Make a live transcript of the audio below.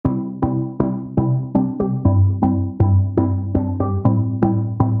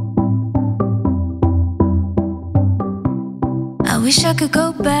wish I could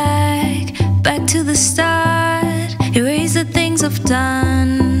go back to the start, erase the things I've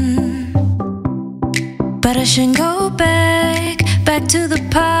done. But I shouldn't go back to the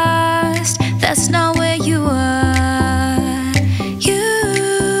past. That's not where you are.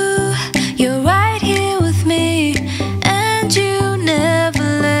 You're right here with me, and you never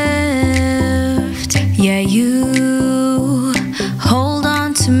left. Yeah, you hold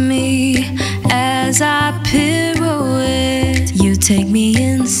on to me as I pirouette. You take me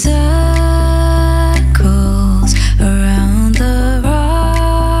in circles around the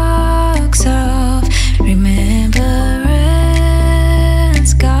rocks of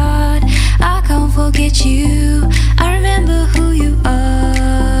remembrance. God, I can't forget you. I remember who you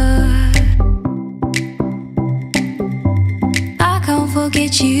are. I can't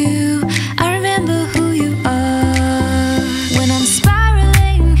forget you. I remember who you are. When I'm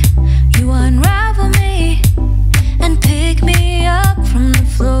spiraling, you unravel me and pick me up from the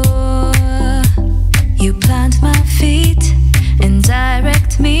floor. You plant my feet and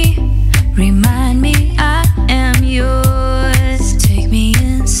direct me, remind me I am yours. Take me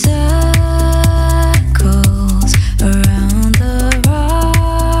in circles around the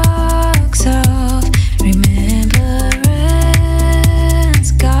rocks of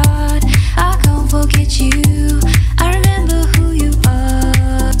remembrance. God, I can't forget you. I remember who you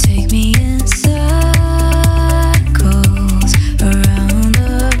are. Take me in circles around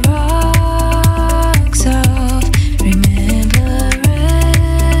the rocks of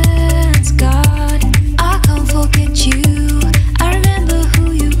remembrance. God, I can't forget you. I remember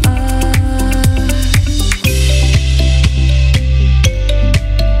who you are.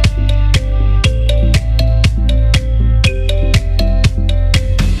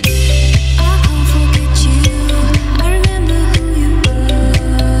 I can't forget you. I remember who you are.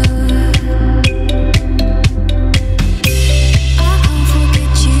 I can't forget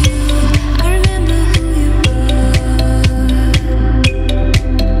you. I remember who you are.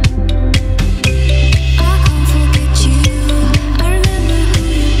 I can't forget you. I remember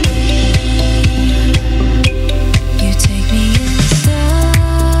who you are. You take me in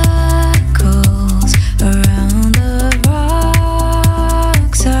circles around the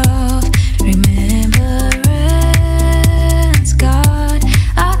rocks of remembrance. God,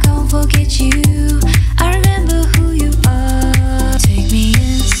 I can't forget you. I remember who you are. Take me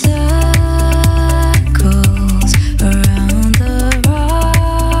in circles around the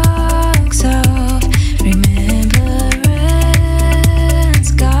rocks of remembrance.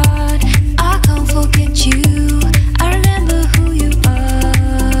 God, I can't forget you. I remember who you are.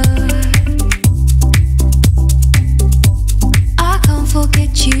 I can't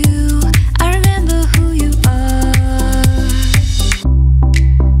forget you. I remember who you are.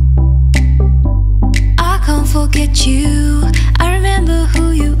 I can't forget you.